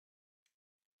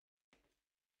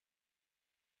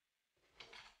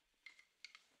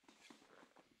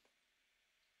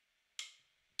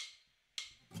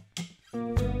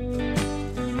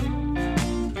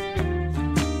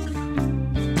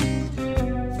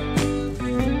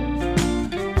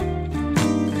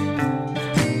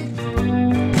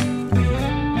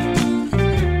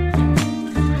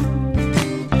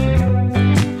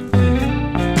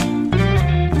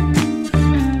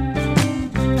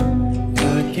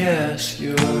guess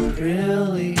you're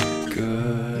really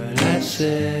good at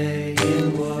saying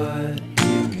what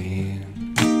you mean.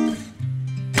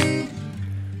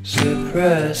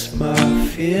 Suppress my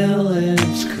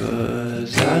feelings,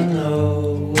 'cause I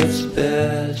know what's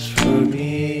best for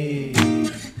me.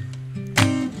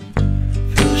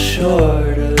 Feel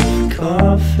short of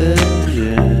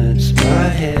confidence, my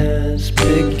hands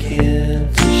begin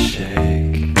to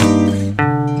shake.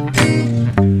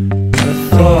 I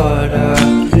thought I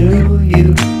knew you,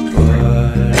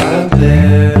 but I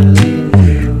barely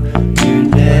knew your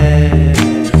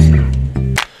name.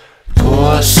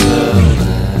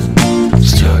 Porcelain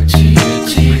stuck to your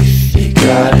teeth, you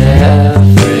got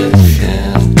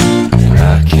everything, and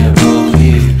I can't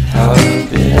believe how I've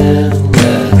been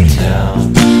let down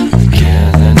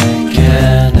again and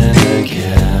again and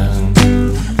again.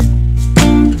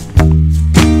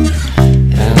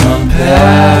 And I'm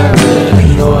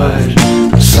paranoid,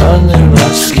 it's under my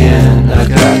skin, I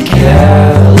got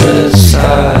careless.